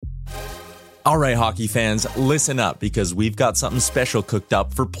All right, hockey fans, listen up because we've got something special cooked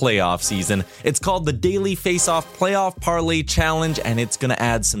up for playoff season. It's called the Daily Face-Off Playoff Parlay Challenge, and it's going to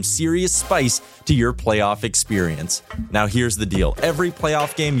add some serious spice to your playoff experience. Now, here's the deal. Every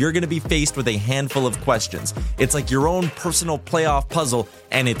playoff game, you're going to be faced with a handful of questions. It's like your own personal playoff puzzle,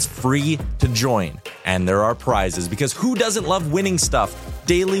 and it's free to join. And there are prizes, because who doesn't love winning stuff?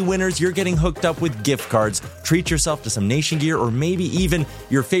 Daily winners, you're getting hooked up with gift cards. Treat yourself to some Nation gear or maybe even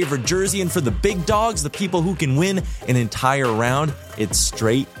your favorite jersey. And for the big dogs, the people who can win an entire round, it's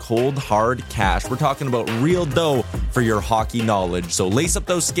straight, cold, hard cash. We're talking about real dough for your hockey knowledge. So lace up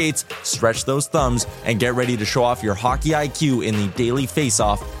those skates, stretch those thumbs, and get ready to show off your hockey IQ in the Daily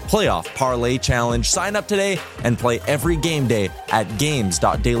Face-Off Playoff Parlay Challenge. Sign up today and play every game day at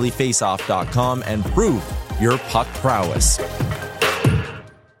games.dailyfaceoff.com and prove your puck prowess.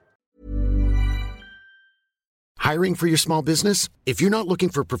 Hiring for your small business? If you're not looking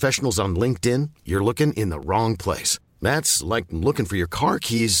for professionals on LinkedIn, you're looking in the wrong place. That's like looking for your car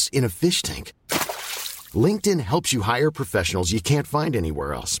keys in a fish tank. LinkedIn helps you hire professionals you can't find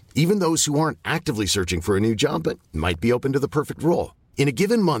anywhere else, even those who aren't actively searching for a new job but might be open to the perfect role. In a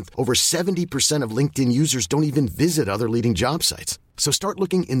given month, over 70% of LinkedIn users don't even visit other leading job sites. So start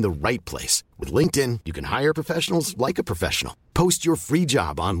looking in the right place. With LinkedIn, you can hire professionals like a professional. Post your free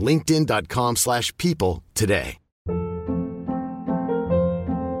job on linkedin.com/people today.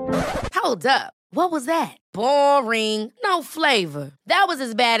 Hold up. What was that? Boring. No flavor. That was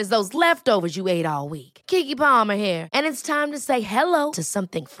as bad as those leftovers you ate all week. Keke Palmer here, and it's time to say hello to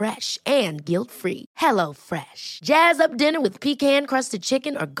something fresh and guilt-free. Hello Fresh. Jazz up dinner with pecan-crusted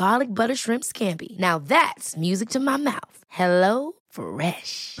chicken or garlic butter shrimp scampi. Now that's music to my mouth. Hello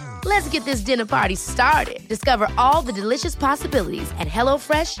Fresh. Let's get this dinner party started. Discover all the delicious possibilities at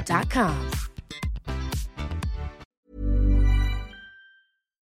hellofresh.com.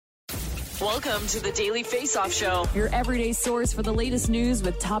 Welcome to the Daily Face-Off Show. Your everyday source for the latest news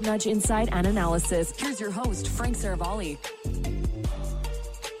with top-notch insight and analysis. Here's your host, Frank Seravalli.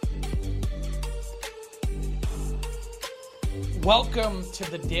 Welcome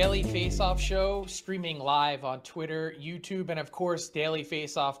to the Daily Face-Off Show, streaming live on Twitter, YouTube, and of course,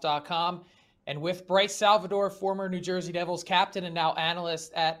 dailyfaceoff.com. And with Bryce Salvador, former New Jersey Devils captain and now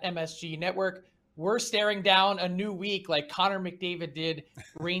analyst at MSG Network, we're staring down a new week like Connor McDavid did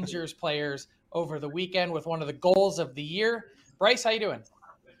Rangers players over the weekend with one of the goals of the year. Bryce, how you doing?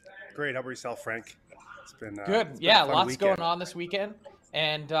 Great. How about yourself, Frank? It's been good. It's been Yeah, a fun lots weekend. going on this weekend.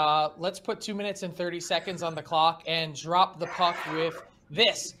 And let's put 2 minutes and 30 seconds on the clock and drop the puck with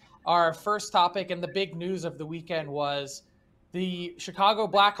this. Our first topic and the big news of the weekend was the Chicago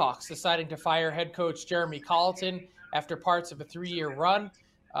Blackhawks deciding to fire head coach Jeremy Colleton after parts of a 3-year run.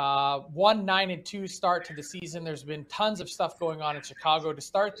 1-9-2 start to the season. There's been tons of stuff going on in Chicago to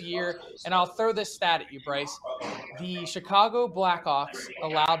start the year. And I'll throw this stat at you, Bryce. The Chicago Blackhawks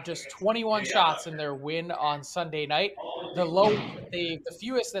allowed just 21 shots in their win on Sunday night. The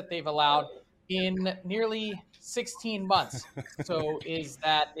fewest that they've allowed in nearly 16 months. So is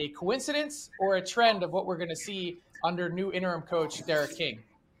that a coincidence or a trend of what we're going to see under new interim coach Derek King?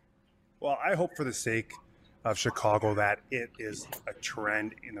 Well, I hope for the sake of Chicago that it is a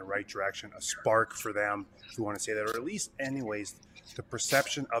trend in the right direction, a spark for them, if you want to say that, or at least anyways, the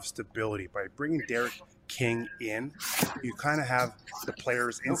perception of stability. By bringing Derek King in, you kind of have the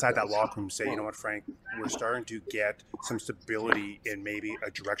players inside that locker room say, you know what, Frank, we're starting to get some stability in maybe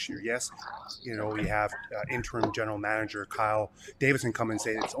a direction here. Yes, you know, we have interim general manager Kyle Davidson come and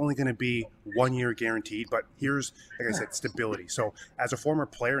say it's only going to be 1 year guaranteed, but here's, like I said, stability. So as a former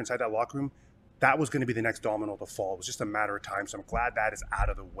player inside that locker room, that was going to be the next domino to fall. It was just a matter of time. So I'm glad that is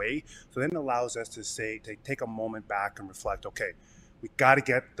out of the way. So then it allows us to say, to take a moment back and reflect, okay, we got to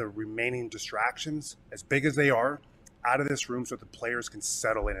get the remaining distractions, as big as they are, out of this room so that the players can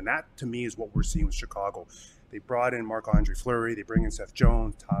settle in. And that, to me, is what we're seeing with Chicago. They brought in Marc-Andre Fleury. They bring in Seth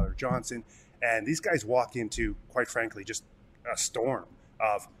Jones, Tyler Johnson. And these guys walk into, quite frankly, just a storm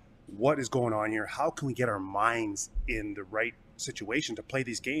of what is going on here. How can we get our minds in the right situation to play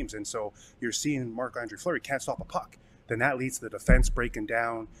these games? And so you're seeing Marc-Andre Fleury can't stop a puck. Then that leads to the defense breaking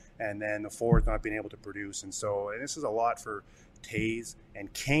down and then the forwards not being able to produce. And this is a lot for Taves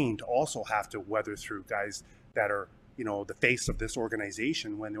and Kane to also have to weather through, guys that are, you know, the face of this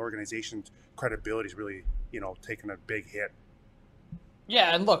organization when the organization's credibility is really, you know, taking a big hit.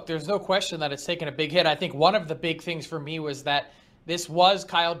 Yeah, and look, there's no question that it's taken a big hit. I think one of the big things for me was that this was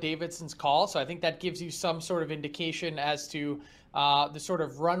Kyle Davidson's call, so I think that gives you some sort of indication as to the sort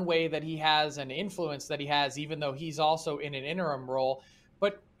of runway that he has and influence that he has, even though he's also in an interim role.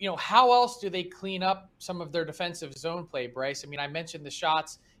 But, you know, how else do they clean up some of their defensive zone play, Bryce? I mean, I mentioned the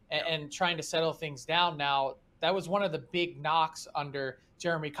shots, and trying to settle things down now. That was one of the big knocks under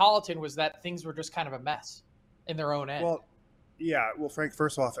Jeremy Colleton, was that things were just kind of a mess in their own end. Well, Frank,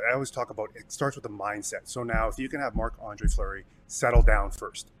 first off, I always talk about it starts with the mindset. So now if you can have Marc-Andre Fleury settle down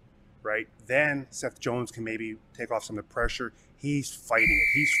first, right? Then Seth Jones can maybe take off some of the pressure. He's fighting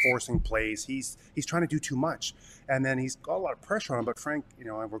it. He's forcing plays. He's trying to do too much. And then he's got a lot of pressure on him. But Frank,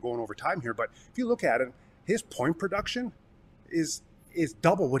 and we're going over time here, but if you look at it, his point production is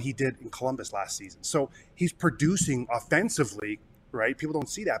double what he did in Columbus last season. So he's producing offensively, right? People don't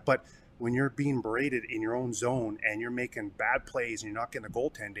see that. But when you're being berated in your own zone and you're making bad plays and you're not getting the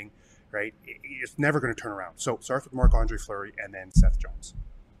goaltending, right, it's never going to turn around. So it starts with Marc-Andre Fleury and then Seth Jones.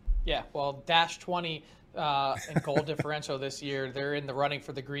 Yeah, well, dash 20 in goal differential this year. They're in the running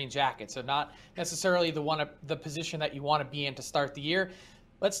for the Green Jacket, so not necessarily the position that you want to be in to start the year.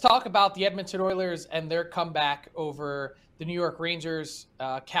 Let's talk about the Edmonton Oilers and their comeback over the New York Rangers,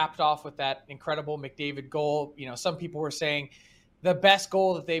 capped off with that incredible McDavid goal. Some people were saying the best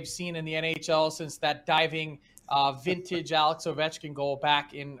goal that they've seen in the NHL since that diving vintage Alex Ovechkin goal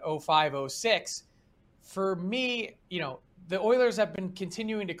back in 05-06. For me, the Oilers have been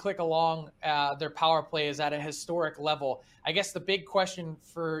continuing to click along. Their power play is at a historic level. I guess the big question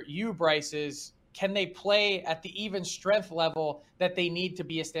for you, Bryce, is can they play at the even strength level that they need to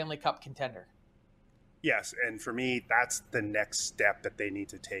be a Stanley Cup contender? Yes, and for me, that's the next step that they need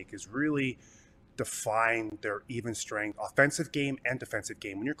to take, is really define their even strength, offensive game and defensive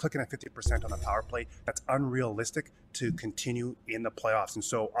game. When you're clicking at 50% on the power play, that's unrealistic to continue in the playoffs. And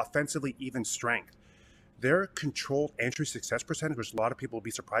so offensively, even strength. Their controlled entry success percentage, which a lot of people will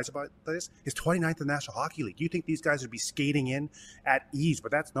be surprised about this, is 29th in the National Hockey League. You think these guys would be skating in at ease, but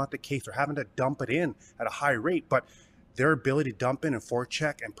that's not the case. They're having to dump it in at a high rate, but their ability to dump in and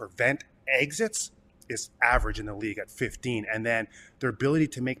forecheck and prevent exits is average in the league at 15. And then their ability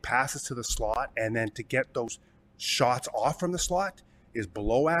to make passes to the slot and then to get those shots off from the slot is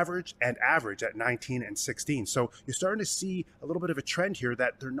below average and average at 19 and 16. So you're starting to see a little bit of a trend here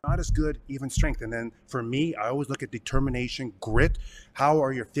that they're not as good even strength. And then for me, I always look at determination, grit. How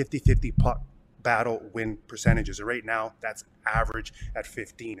are your 50-50 puck battle win percentages? Right now, that's average at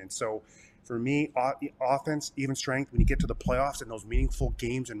 15. And so for me, offense, even strength, when you get to the playoffs and those meaningful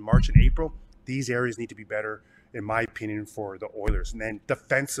games in March and April, these areas need to be better, in my opinion, for the Oilers. And then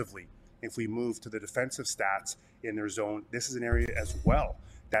defensively, if we move to the defensive stats in their zone, this is an area as well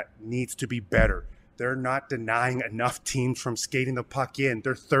that needs to be better. They're not denying enough teams from skating the puck in.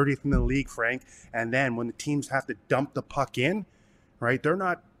 They're 30th in the league, Frank. And then when the teams have to dump the puck in, right, they're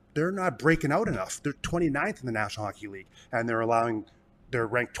not breaking out enough. They're 29th in the National Hockey League, and they're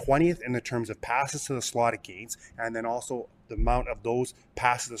ranked 20th in the terms of passes to the slot against, and then also the amount of those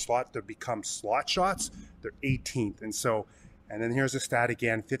passes to the slot that become slot shots, they're 18th. And then here's the stat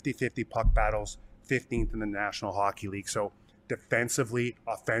again, 50-50 puck battles, 15th in the National Hockey League. So defensively,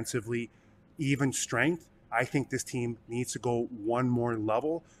 offensively, even strength, I think this team needs to go one more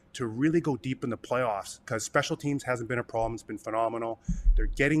level to really go deep in the playoffs, because special teams hasn't been a problem. It's been phenomenal. They're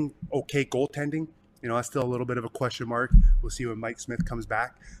getting okay goaltending. That's still a little bit of a question mark. We'll see when Mike Smith comes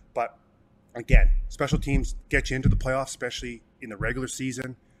back. But again, special teams get you into the playoffs, especially in the regular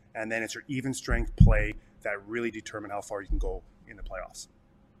season. And then it's your even strength play that really determine how far you can go in the playoffs.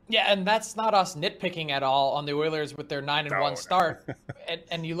 Yeah, and that's not us nitpicking at all on the Oilers with their 9-1 start.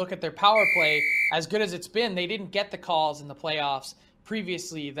 And you look at their power play, as good as it's been, they didn't get the calls in the playoffs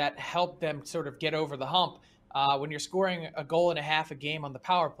previously that helped them sort of get over the hump. When you're scoring a goal and a half a game on the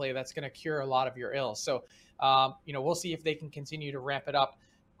power play, that's going to cure a lot of your ills. So, we'll see if they can continue to ramp it up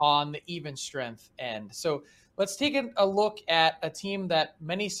on the even strength end. So let's take a look at a team that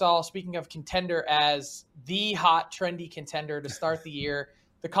many saw, speaking of contender, as the hot, trendy contender to start the year,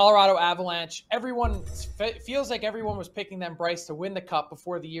 the Colorado Avalanche. Feels like everyone was picking them, Bryce, to win the Cup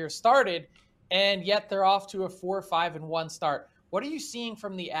before the year started, and yet they're off to a 4-5-1 start. What are you seeing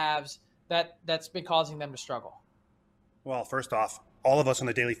from the Avs that's been causing them to struggle? Well, first off, all of us on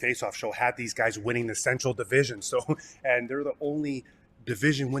the Daily Faceoff show had these guys winning the Central Division. And they're the only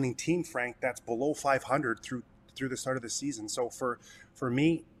division-winning team, Frank, that's below 500 through the start of the season. So for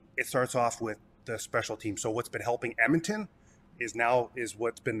me, it starts off with the special team. So what's been helping Edmonton is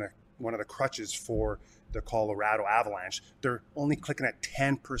what's been one of the crutches for the Colorado Avalanche. They're only clicking at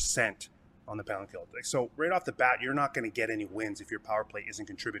 10% on the penalty kill. So right off the bat, you're not going to get any wins if your power play isn't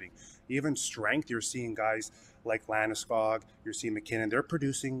contributing. Even strength, you're seeing guys like Landeskog, you're seeing McKinnon. They're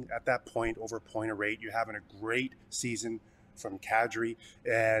producing at that point over point of rate. You're having a great season from Kadri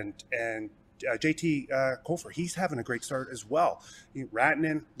and JT Kofor. He's having a great start as well.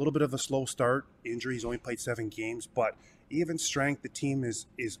 Rantanen, a little bit of a slow start, injury. He's only played 7 games, but even strength, the team is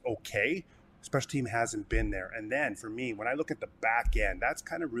okay. Special team hasn't been there. And then for me, when I look at the back end, that's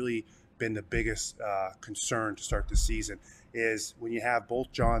kind of really been the biggest concern to start the season, is when you have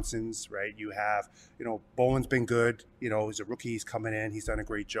both Johnsons, right? You have, Bowen's been good. He's a rookie. He's coming in. He's done a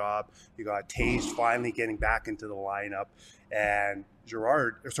great job. You got Taze finally getting back into the lineup, and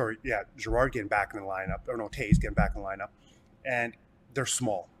Gerard getting back in the lineup. Or no, Taze getting back in the lineup. And they're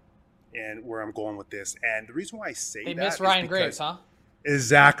small, and where I'm going with this. And the reason why I say they that miss Ryan Graves, huh?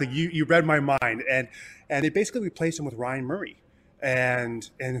 Exactly. You read my mind. And they basically replaced him with Ryan Murray, and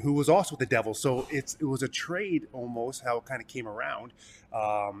who was also with the Devils. So it was a trade almost, how it kind of came around.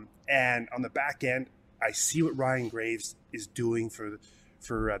 And on the back end, I see what Ryan Graves is doing for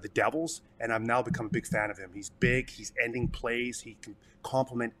the Devils, and I've now become a big fan of him. He's big. He's ending plays. He can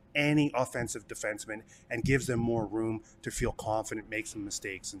complement any offensive defenseman and gives them more room to feel confident, make some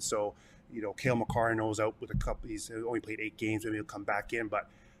mistakes. And so, Cale Makar knows out with a couple. He's only played 8 games. Maybe he'll come back in, but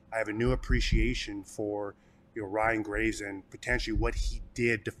I have a new appreciation for Ryan Graves and potentially what he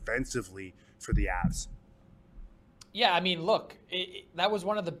did defensively for the Avs. Yeah, I mean, look, that was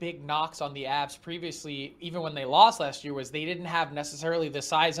one of the big knocks on the Avs previously, even when they lost last year, was they didn't have necessarily the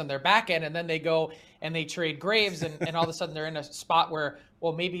size on their back end, and then they go and they trade Graves, and all of a sudden they're in a spot where,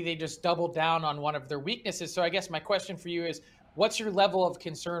 well, maybe they just doubled down on one of their weaknesses. So I guess my question for you is, what's your level of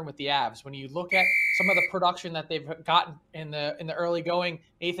concern with the Avs when you look at some of the production that they've gotten in the early going?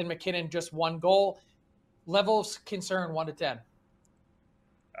 Nathan McKinnon, just 1 goal. Level of concern, 1 to 10.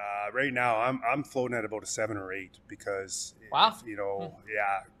 Right now, I'm floating at about a 7 or 8 because, wow.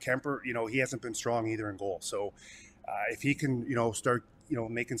 Kemper, he hasn't been strong either in goal. So if he can, start,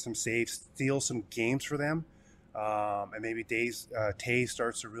 making some saves, steal some games for them, and maybe Taze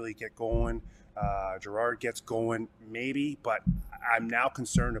starts to really get going, Gerard gets going, maybe. But I'm now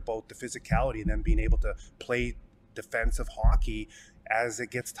concerned about the physicality and them being able to play defensive hockey as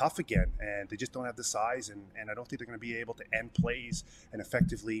it gets tough again, and they just don't have the size, and I don't think they're going to be able to end plays and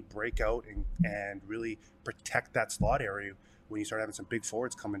effectively break out and really protect that slot area when you start having some big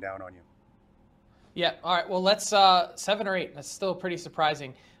forwards coming down on you. Yeah, all right, well, let's 7 or 8. That's still pretty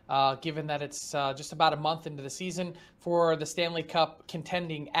surprising, given that it's just about a month into the season for the Stanley Cup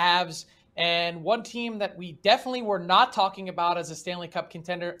contending Avs. And one team that we definitely were not talking about as a Stanley Cup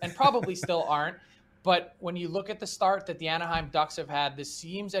contender, and probably still aren't, but when you look at the start that the Anaheim Ducks have had, this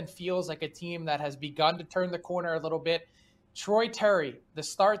seems and feels like a team that has begun to turn the corner a little bit. Troy Terry, the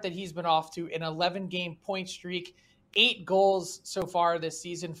start that he's been off to, an 11-game point streak, 8 goals so far this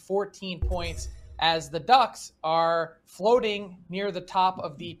season, 14 points, as the Ducks are floating near the top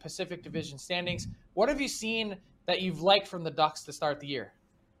of the Pacific Division standings. What have you seen that you've liked from the Ducks to start the year?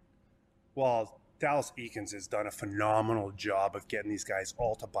 Well, Dallas Eakins has done a phenomenal job of getting these guys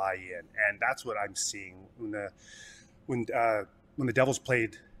all to buy in, and that's what I'm seeing. When the Devils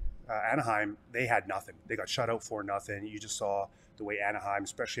played Anaheim, they had nothing. They got shut out for nothing. You just saw the way Anaheim,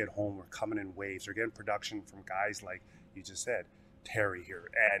 especially at home, were coming in waves. They're getting production from guys like you just said, Terry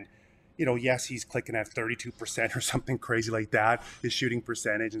here, and yes, he's clicking at 32% or something crazy like that, his shooting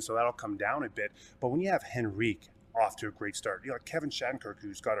percentage, and so that'll come down a bit. But when you have Henrique off to a great start, Kevin Shattenkirk,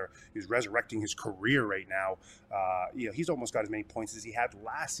 who's resurrecting his career right now, he's almost got as many points as he had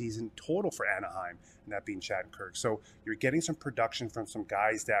last season total for Anaheim, and that being Shattenkirk. So you're getting some production from some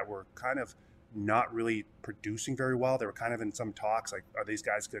guys that were kind of not really producing very well. They were kind of in some talks, like, are these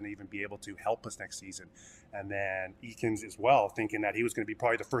guys going to even be able to help us next season? And then Eakins as well, thinking that he was going to be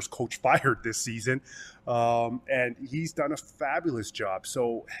probably the first coach fired this season. And he's done a fabulous job.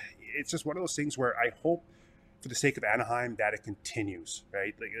 So it's just one of those things where I hope, for the sake of Anaheim, that it continues,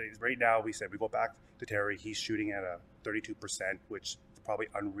 right? Like right now, we said we go back to Terry. He's shooting at a 32%, which is probably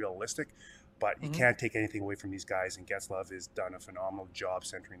unrealistic. But you can't take anything away from these guys, and Getzlaf has done a phenomenal job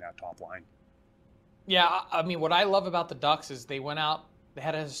centering that top line. Yeah, I mean, what I love about the Ducks is they went out, they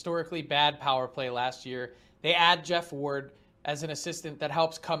had a historically bad power play last year. They add Jeff Ward as an assistant that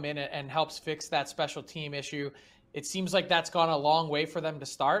helps come in and helps fix that special team issue. It seems like that's gone a long way for them to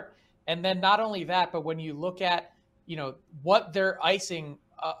start. And then not only that, but when you look at, what they're icing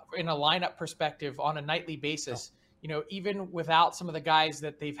in a lineup perspective on a nightly basis, even without some of the guys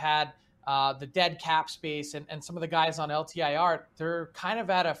that they've had, the dead cap space and some of the guys on LTIR, they're kind of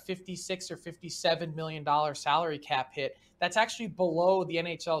at a $56 or $57 million salary cap hit. That's actually below the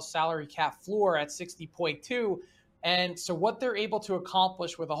NHL salary cap floor at 60.2. And so what they're able to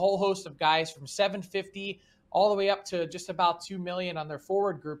accomplish with a whole host of guys from 750 all the way up to just about $2 million on their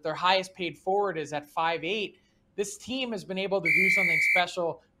forward group, their highest paid forward is at 5'8". This team has been able to do something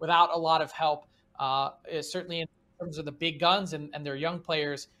special without a lot of help, certainly in terms of the big guns and their young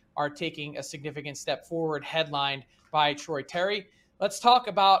players. are taking a significant step forward, headlined by Troy Terry. Let's talk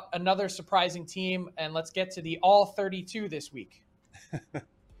about another surprising team, and let's get to the all 32 this week.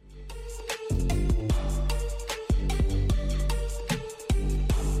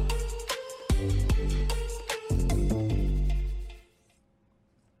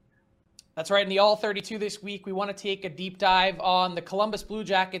 That's right. In the All 32 this week, we want to take a deep dive on the Columbus Blue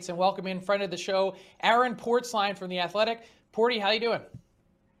Jackets and welcome in friend of the show, Aaron Portzline from The Athletic. Porty, how you doing?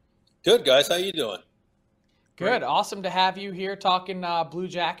 Good, guys. How you doing? Good. Great. Awesome to have you here talking Blue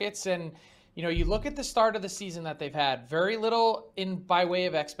Jackets. And, you know, you look at the start of the season that they've had, very little by way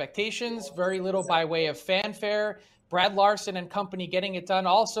of expectations, very little by way of fanfare. Brad Larson and company getting it done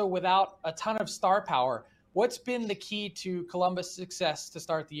also without a ton of star power. What's been the key to Columbus' success to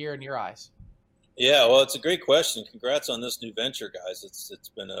start the year in your eyes? Yeah, well, it's a great question. Congrats on this new venture, guys. It's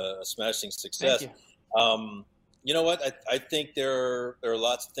been a smashing success. Thank you. You know what? I think there are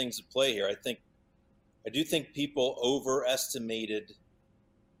lots of things at play here. I do think people overestimated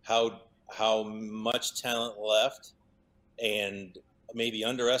how much talent left, and maybe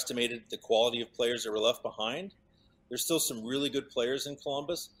underestimated the quality of players that were left behind. There's still some really good players in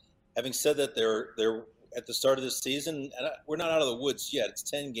Columbus. Having said that, they're at the start of this season, and we're not out of the woods yet. It's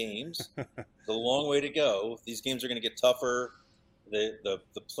 10 games. It's a long way to go. These games are going to get tougher. The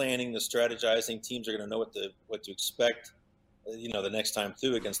planning, the strategizing, teams are going to know what to expect, the next time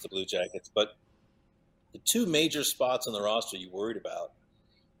through against the Blue Jackets. But the two major spots on the roster you worried about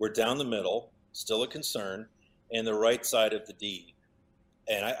were down the middle, still a concern, and the right side of the D.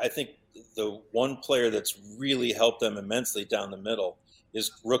 And I think the one player that's really helped them immensely down the middle is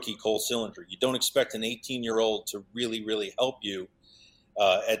rookie Cole Sillinger. You don't expect an 18-year-old to really, really help you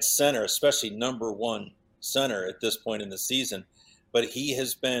at center, especially number one center at this point in the season. But he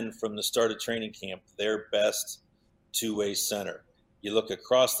has been, from the start of training camp, their best two-way center. You look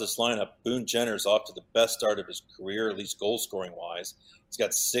across this lineup, Boone Jenner's off to the best start of his career, at least goal-scoring wise. He's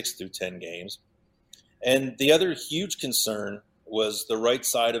got 6 through 10 games. And the other huge concern was the right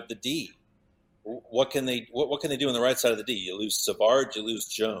side of the D. What can they do on the right side of the D? You lose Savard, you lose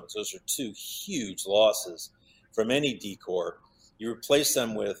Jones. Those are two huge losses from any D-corps. You replace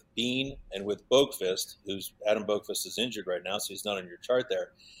them with Bean and with Boqvist, Adam Boqvist is injured right now, so he's not on your chart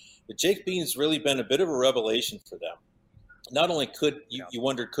there. But Jake Bean's really been a bit of a revelation for them. Not only you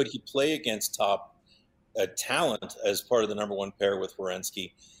wondered, could he play against top talent as part of the number one pair with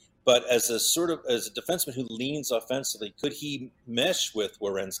Werenski, but as a defenseman who leans offensively, could he mesh with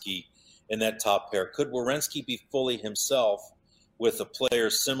Werenski in that top pair? Could Werenski be fully himself with a player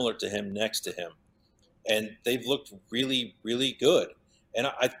similar to him next to him? And they've looked really, really good. And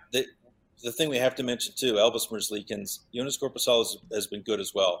the thing we have to mention too, Elvis Merzlikins, Jonas Korpisalo has been good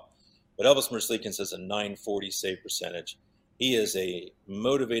as well, but Elvis Merzlikins has a .940 save percentage. He is a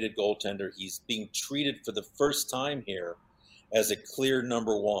motivated goaltender. He's being treated for the first time here as a clear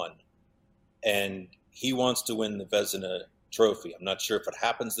number one, and he wants to win the Vezina Trophy. I'm not sure if it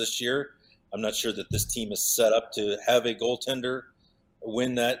happens this year. I'm not sure that this team is set up to have a goaltender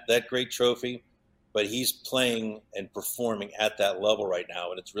win that great trophy, but he's playing and performing at that level right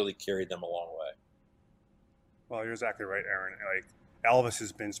now, and it's really carried them a long way. Well, you're exactly right, Aaron. Like, Elvis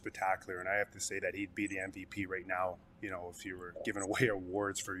has been spectacular, and I have to say that he'd be the MVP right now, if you were giving away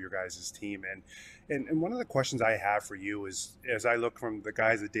awards for your guys' team. And one of the questions I have for you is, as I look from the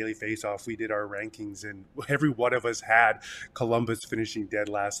guys at Daily Faceoff, we did our rankings, and every one of us had Columbus finishing dead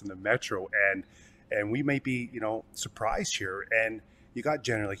last in the Metro, and we might be, surprised here. And you got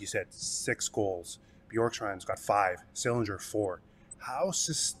Jenner, like you said, 6 goals. Bjorkstrand's got 5. Sillinger 4. How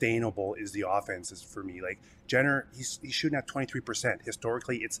sustainable is the offense for me? Like, Jenner, he's shooting at 23%.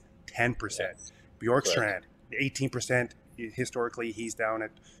 Historically, it's 10%. Yeah. Bjorkstrand, 18%. Historically, he's down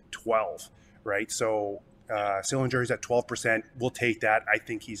at 12, right? So Sillinger is at 12%. We'll take that. I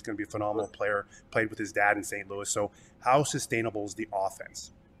think he's going to be a phenomenal player. Played with his dad in St. Louis. So how sustainable is the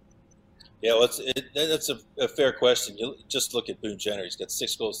offense? Yeah, well, that's a fair question. You just look at Boone Jenner. He's got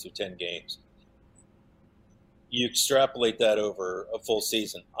 6 goals through 10 games. You extrapolate that over a full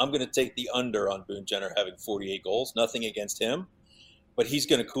season. I'm going to take the under on Boone Jenner having 48 goals. Nothing against him, but he's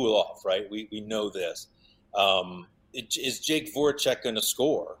going to cool off, right? We know this. Is Jake Voracek going to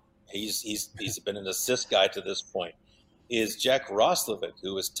score? He's been an assist guy to this point. Is Jack Roslovic,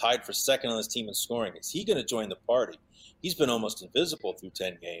 who is tied for second on this team in scoring, is he going to join the party? He's been almost invisible through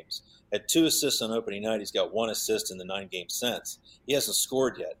 10 games. Had 2 assists on opening night. He's got 1 assist in the 9 games since. He hasn't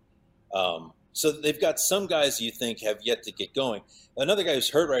scored yet. So they've got some guys you think have yet to get going. Another guy who's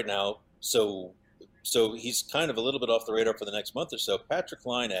hurt right now, so he's kind of a little bit off the radar for the next month or so. Patrick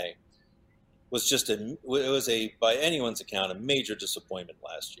Laine was by anyone's account, a major disappointment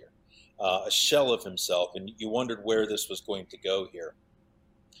last year. A shell of himself, and you wondered where this was going to go here.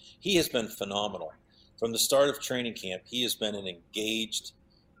 He has been phenomenal. From the start of training camp, he has been an engaged,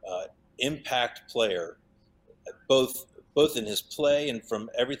 impact player, both in his play and from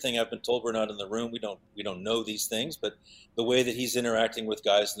everything I've been told. We're not in the room. We don't know these things, but the way that he's interacting with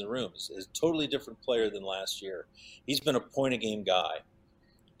guys in the room is a totally different player than last year. He's been a point-a-game guy.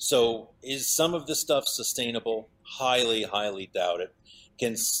 So is some of this stuff sustainable? Highly, highly doubt it.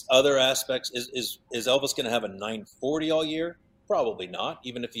 Can other aspects, is Elvis going to have a 940 all year? Probably not,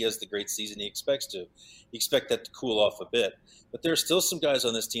 even if he has the great season he expects to. You expect that to cool off a bit. But there are still some guys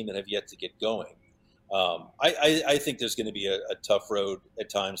on this team that have yet to get going. I think there's going to be a tough road at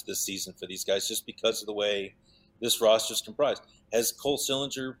times this season for these guys just because of the way this roster is comprised. Has Cole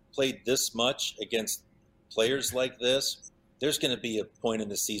Sillinger played this much against players like this? There's going to be a point in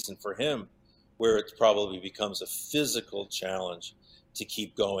the season for him where it probably becomes a physical challenge to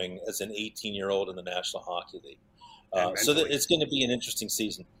keep going as an 18-year-old in the National Hockey League. So it's going to be an interesting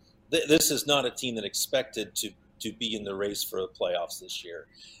season. This is not a team that expected to be in the race for the playoffs this year.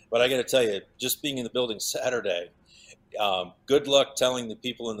 But I got to tell you, just being in the building Saturday, good luck telling the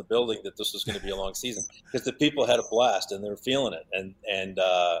people in the building that this was going to be a long season, because the people had a blast and they're feeling it. And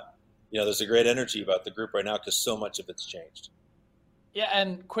there's a great energy about the group right now because so much of it's changed. Yeah,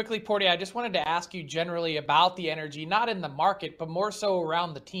 and quickly, Porty, I just wanted to ask you generally about the energy, not in the market, but more so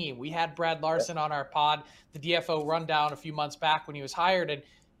around the team. We had Brad Larson on our pod, the DFO rundown, a few months back when he was hired, and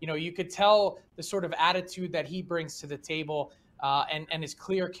you could tell the sort of attitude that he brings to the table, and his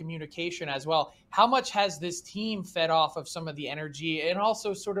clear communication as well. How much has this team fed off of some of the energy and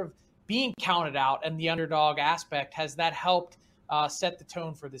also sort of being counted out and the underdog aspect? Has that helped set the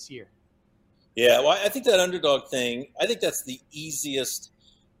tone for this year? Yeah, well, I think that underdog thing, I think that's the easiest.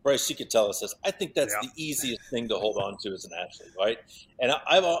 Bryce, you could tell us this. I think that's the easiest thing to hold on to as an athlete, right? And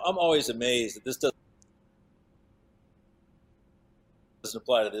I'm always amazed that this doesn't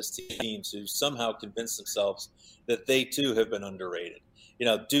apply to this team who somehow convince themselves that they too have been underrated.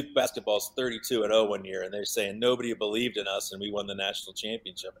 Duke basketball's 32-0 one year, and they're saying nobody believed in us, and we won the national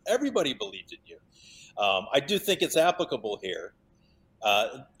championship. Everybody believed in you. I do think it's applicable here.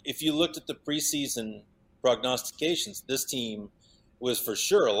 If you looked at the preseason prognostications, this team was for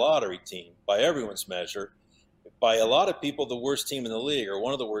sure a lottery team by everyone's measure. By a lot of people, the worst team in the league, or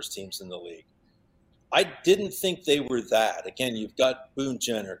one of the worst teams in the league. I didn't think they were that. Again, you've got Boone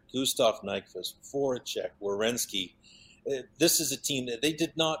Jenner, Gustav Nyquist, Voracek, Werenski. This is a team that they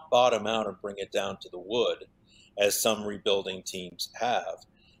did not bottom out and bring it down to the wood, as some rebuilding teams have.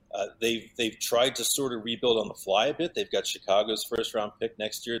 They've tried to sort of rebuild on the fly a bit. They've got Chicago's first-round pick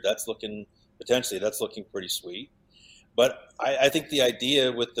next year. That's looking pretty sweet. But I think the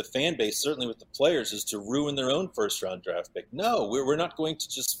idea with the fan base, certainly with the players, is to ruin their own first-round draft pick. No, we're not going to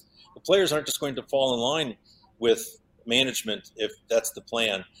just – the players aren't just going to fall in line with management, if that's the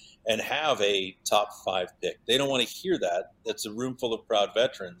plan, and have a top 5 pick. They don't want to hear that. That's a room full of proud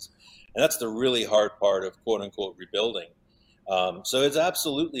veterans. And that's the really hard part of quote-unquote rebuilding. So it's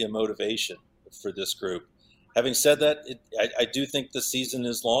absolutely a motivation for this group. Having said that, I do think the season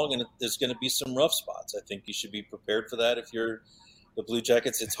is long and there's going to be some rough spots. I think you should be prepared for that if you're the Blue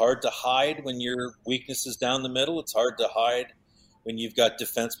Jackets. It's hard to hide when your weakness is down the middle. It's hard to hide when you've got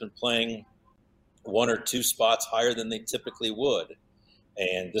defensemen playing 1 or 2 spots higher than they typically would.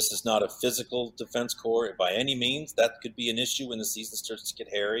 And this is not a physical defense core by any means. That could be an issue when the season starts to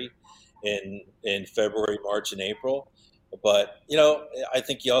get hairy in February, March, and April. But, I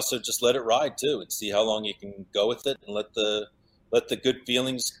think you also just let it ride, too, and see how long you can go with it and let the good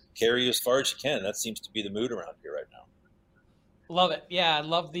feelings carry you as far as you can. That seems to be the mood around here right now. Love it. Yeah, I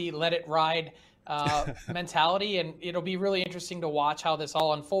love the let it ride mentality, and it'll be really interesting to watch how this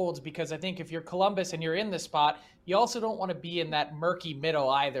all unfolds, because I think if you're Columbus and you're in this spot, you also don't want to be in that murky middle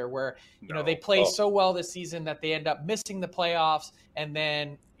either, where they play so well this season that they end up missing the playoffs, and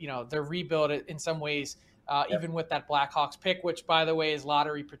then their rebuild in some ways, even with that Blackhawks pick, which by the way is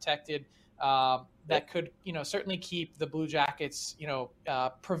lottery protected, that could certainly keep the Blue Jackets,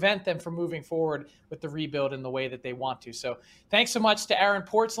 prevent them from moving forward with the rebuild in the way that they want to. So thanks so much to Aaron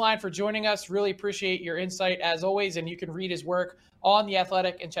Portzline for joining us. Really appreciate your insight as always. And you can read his work on The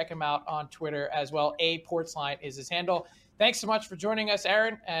Athletic and check him out on Twitter as well. Portzline is his handle. Thanks so much for joining us,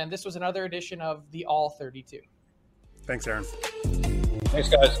 Aaron. And this was another edition of the All 32. Thanks, Aaron. Thanks,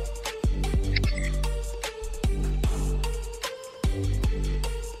 guys.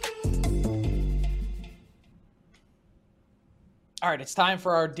 All right, it's time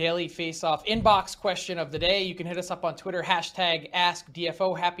for our daily face-off inbox question of the day. You can hit us up on Twitter,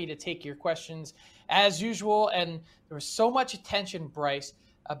 #AskDFO. Happy to take your questions as usual. And there was so much attention, Bryce,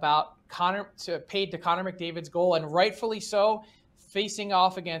 about paid to Connor McDavid's goal, and rightfully so, facing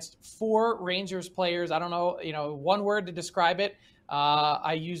off against 4 Rangers players. I don't know, one word to describe it.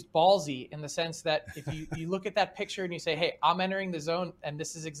 I used ballsy in the sense that if you look at that picture and you say, hey, I'm entering the zone and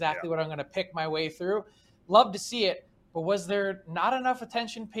this is exactly what I'm going to pick my way through. Love to see it. But was there not enough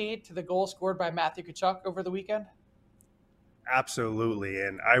attention paid to the goal scored by Matthew Tkachuk over the weekend? Absolutely,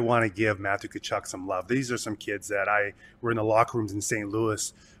 and I want to give Matthew Tkachuk some love. These are some kids that were in the locker rooms in St.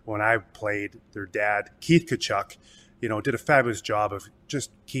 Louis when I played. Their dad, Keith Tkachuk, did a fabulous job of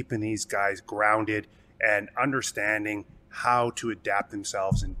just keeping these guys grounded and understanding how to adapt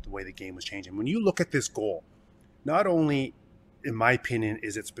themselves in the way the game was changing. When you look at this goal, not only in my opinion,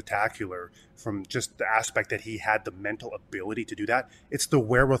 is it spectacular from just the aspect that he had the mental ability to do that. It's the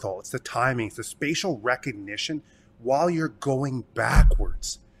wherewithal, it's the timing, it's the spatial recognition while you're going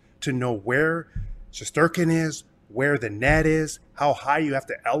backwards to know where Shesterkin is, where the net is, how high you have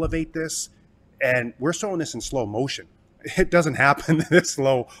to elevate this. And we're showing this in slow motion. It doesn't happen this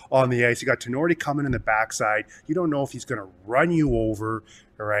slow on the ice. You got Tenorti coming in the backside. You don't know if he's going to run you over,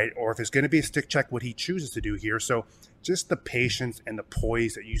 all right, or if it's going to be a stick check, what he chooses to do here. So just the patience and the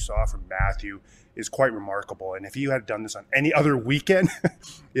poise that you saw from Matthew is quite remarkable. And if you had done this on any other weekend,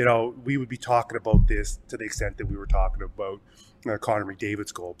 we would be talking about this to the extent that we were talking about Connor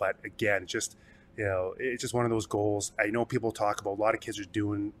McDavid's goal. But again, it's just one of those goals. I know people talk about a lot of kids are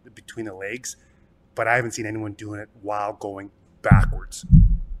doing between the legs, but I haven't seen anyone doing it while going backwards.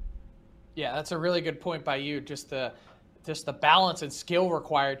 Yeah, that's a really good point by you. Just the balance and skill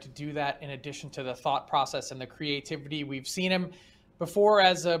required to do that, in addition to the thought process and the creativity. We've seen him before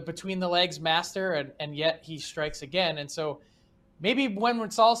as a between the legs master, and yet he strikes again. And so maybe when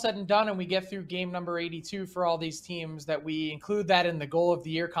it's all said and done and we get through game number 82 for all these teams, that we include that in the goal of the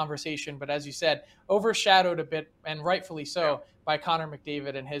year conversation. But as you said, overshadowed a bit, and rightfully so, by Connor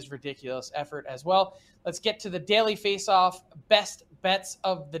McDavid and his ridiculous effort as well. Let's get to the daily face-off best bets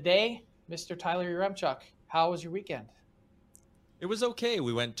of the day. Mr. Tyler Yaremchuk, how was your weekend? It was okay.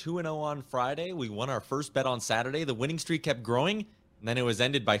 We went 2-0 on Friday. We won our first bet on Saturday. The winning streak kept growing, and then it was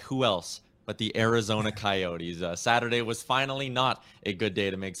ended by who else but the Arizona Coyotes. Saturday was finally not a good day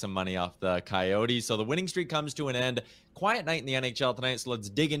to make some money off the Coyotes, so the winning streak comes to an end. Quiet night in the NHL tonight, so let's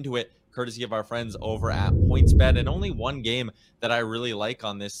dig into it, courtesy of our friends over at PointsBet. And only one game that I really like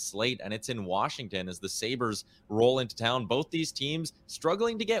on this slate, and it's in Washington as the Sabres roll into town. Both these teams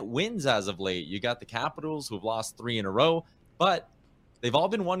struggling to get wins as of late. You got the Capitals, who've lost 3 in a row, but they've all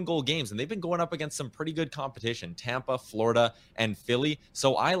been 1-goal games, and they've been going up against some pretty good competition, Tampa, Florida, and Philly.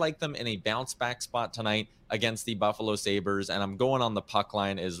 So I like them in a bounce-back spot tonight against the Buffalo Sabres, and I'm going on the puck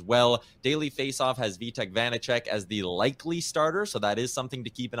line as well. Daily Faceoff has Vitek Vanacek as the likely starter, so that is something to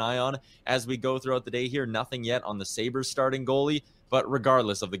keep an eye on as we go throughout the day here. Nothing yet on the Sabres starting goalie, but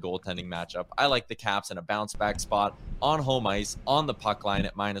regardless of the goaltending matchup, I like the Caps in a bounce-back spot on home ice, on the puck line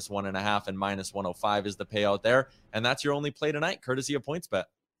at -1.5, and -105 is the payout there. And that's your only play tonight, courtesy of PointsBet.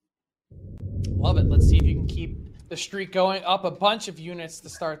 Love it. Let's see if you can keep the streak going, up a bunch of units to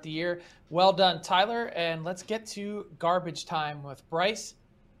start the year. Well done, Tyler. And let's get to garbage time with Bryce.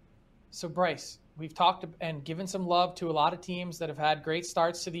 So, Bryce, we've talked and given some love to a lot of teams that have had great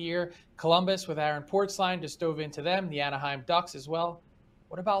starts to the year. Columbus with Aaron Portzline just dove into them. The Anaheim Ducks as well.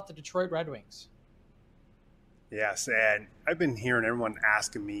 What about the Detroit Red Wings? Yes, and I've been hearing everyone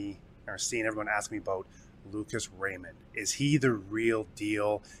asking me, or seeing everyone ask me about Lucas Raymond. Is he the real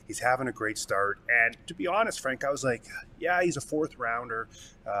deal? He's having a great start. And to be honest, Frank, I was like, yeah, he's a 4th rounder,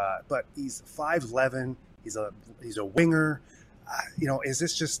 but he's 5'11". He's a winger. Is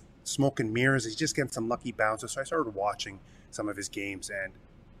this just smoke and mirrors? He's just getting some lucky bounces. So I started watching some of his games, and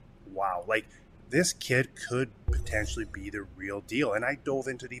wow, this kid could potentially be the real deal. And I dove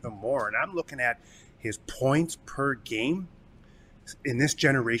into it even more, and I'm looking at his points per game in this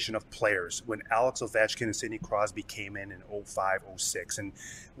generation of players when Alex Ovechkin and Sidney Crosby came in 05, 06. And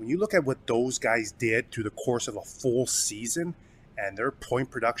when you look at what those guys did through the course of a full season and their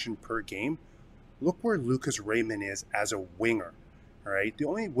point production per game, look where Lucas Raymond is as a winger. All right. The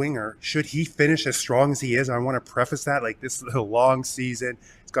only winger, should he finish as strong as he is, and I want to preface that, this is a long season.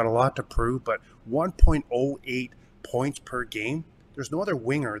 He's got a lot to prove, but 1.08 points per game. There's no other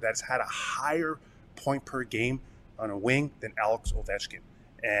winger that's had a higher point per game on a wing than Alex Ovechkin,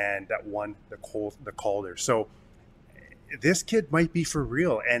 and that won the Calder. So this kid might be for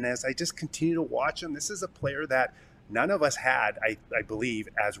real. And as I just continue to watch him, this is a player that none of us had, I believe,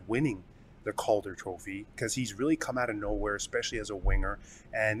 as winning the Calder Trophy, because he's really come out of nowhere, especially as a winger.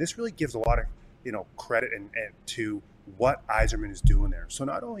 And this really gives a lot of, credit and to what Yzerman is doing there. So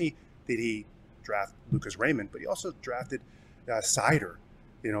not only did he draft Lucas Raymond, but he also drafted Seider,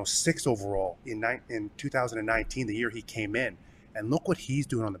 6th overall in 2019, the year he came in. And look what he's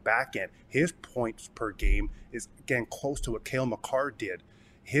doing on the back end. His points per game is, again, close to what Cale Makar did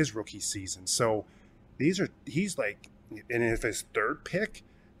his rookie season. So he's like, and if his third pick,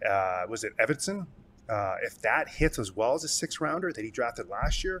 was it Everton? If that hits as well as a 6th rounder that he drafted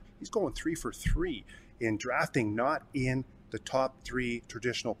last year, he's going 3 for 3 in drafting, not in the top 3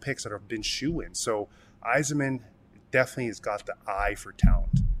 traditional picks that have been shoe-in. So Yzerman definitely has got the eye for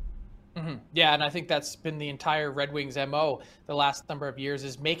talent. Mm-hmm. Yeah, and I think that's been the entire Red Wings MO the last number of years,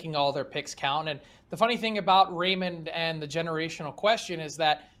 is making all their picks count. And the funny thing about Raymond and the generational question is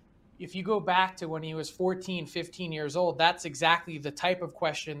that if you go back to when he was 14, 15 years old, that's exactly the type of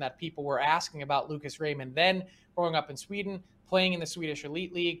question that people were asking about Lucas Raymond then, growing up in Sweden, playing in the Swedish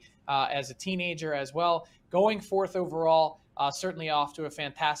Elite League as a teenager as well, going 4th overall, certainly off to a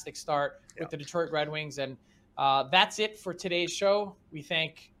fantastic start with the Detroit Red Wings. And that's it for today's show. We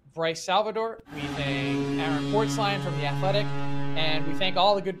thank Bryce Salvador, we thank Aaron Portzline from The Athletic, and we thank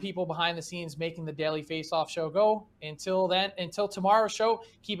all the good people behind the scenes making the Daily Faceoff show go. Until tomorrow's show,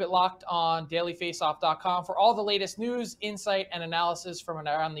 keep it locked on dailyfaceoff.com for all the latest news, insight, and analysis from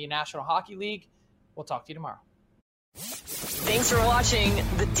around the National Hockey League. We'll talk to you tomorrow. Thanks for watching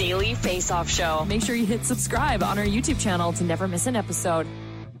the Daily Faceoff show. Make sure you hit subscribe on our YouTube channel to never miss an episode.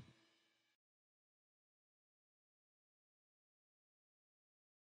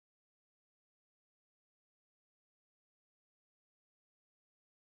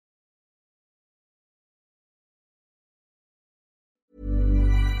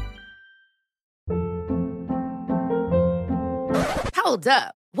 Hold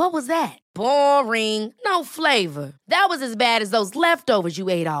up. What was that? Boring. No flavor. That was as bad as those leftovers you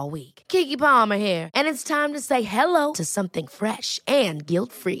ate all week. Keke Palmer here. And it's time to say hello to something fresh and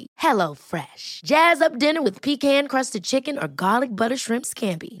guilt-free. Hello Fresh. Jazz up dinner with pecan-crusted chicken or garlic butter shrimp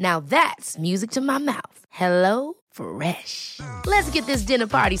scampi. Now that's music to my mouth. Hello Fresh. Let's get this dinner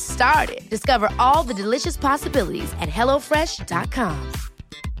party started. Discover all the delicious possibilities at hellofresh.com.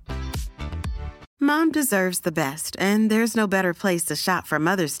 Mom deserves the best, and there's no better place to shop for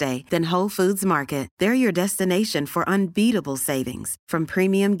Mother's Day than Whole Foods Market. They're your destination for unbeatable savings, from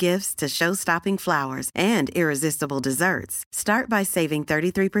premium gifts to show-stopping flowers and irresistible desserts. Start by saving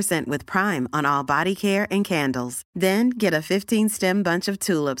 33% with Prime on all body care and candles. Then get a 15-stem bunch of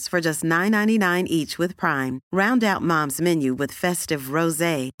tulips for just $9.99 each with Prime. Round out Mom's menu with festive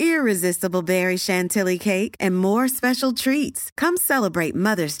rosé, irresistible berry chantilly cake, and more special treats. Come celebrate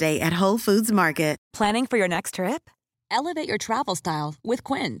Mother's Day at Whole Foods Market. Planning for your next trip? Elevate your travel style with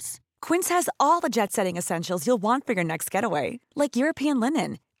Quince. Quince has all the jet-setting essentials you'll want for your next getaway, like European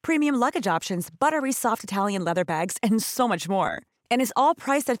linen, premium luggage options, buttery soft Italian leather bags, and so much more. And is all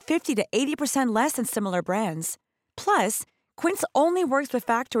priced at 50 to 80% less than similar brands. Plus, Quince only works with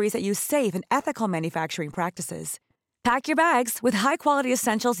factories that use safe and ethical manufacturing practices. Pack your bags with high-quality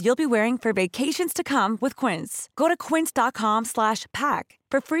essentials you'll be wearing for vacations to come with Quince. Go to quince.com/pack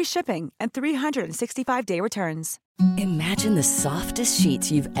for free shipping and 365-day returns. Imagine the softest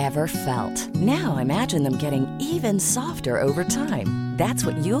sheets you've ever felt. Now imagine them getting even softer over time. That's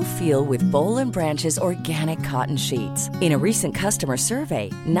what you'll feel with Boll & Branch's organic cotton sheets. In a recent customer survey,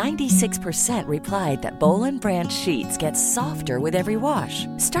 96% replied that Boll & Branch sheets get softer with every wash.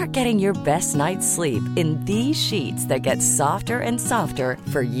 Start getting your best night's sleep in these sheets that get softer and softer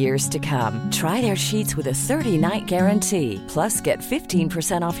for years to come. Try their sheets with a 30-night guarantee. Plus, get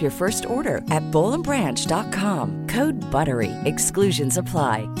 15% off your first order at bollandbranch.com. Code BUTTERY. Exclusions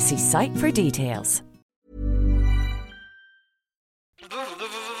apply. See site for details.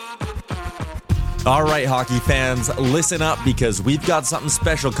 All right, hockey fans, listen up because we've got something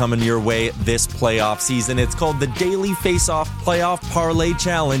special coming your way this playoff season. It's called the Daily Faceoff Playoff Parlay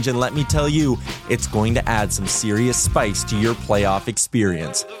Challenge, and let me tell you, it's going to add some serious spice to your playoff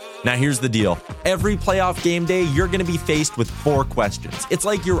experience. Now, here's the deal. Every playoff game day, you're going to be faced with 4 questions. It's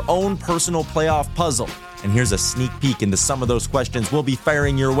like your own personal playoff puzzle. And here's a sneak peek into some of those questions we'll be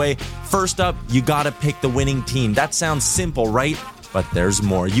firing your way. First up, you got to pick the winning team. That sounds simple, right? But there's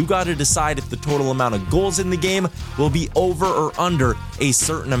more. You got to decide if the total amount of goals in the game will be over or under a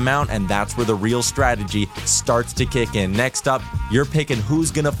certain amount, and that's where the real strategy starts to kick in. Next up, you're picking who's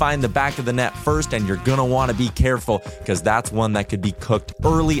going to find the back of the net first, and you're going to want to be careful because that's one that could be cooked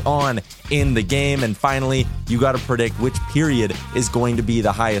early on in the game. And finally, you got to predict which period is going to be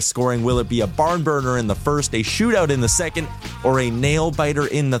the highest scoring. Will it be a barn burner in the first, a shootout in the second, or a nail biter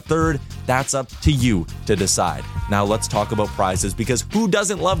in the third? That's up to you to decide. Now let's talk about prizes, because who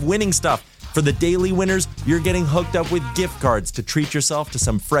doesn't love winning stuff? For the daily winners, you're getting hooked up with gift cards to treat yourself to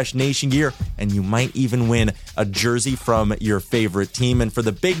some fresh Nation gear, and you might even win a jersey from your favorite team. And for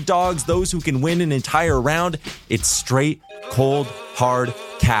the big dogs, those who can win an entire round, it's straight, cold, hard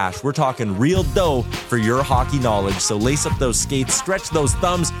cash. We're talking real dough for your hockey knowledge. So lace up those skates, stretch those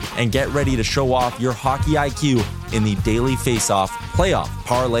thumbs, and get ready to show off your hockey IQ in the Daily Face-Off Playoff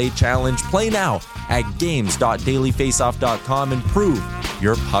Parlay Challenge. Play now at games.dailyfaceoff.com and prove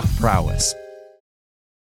your puck prowess.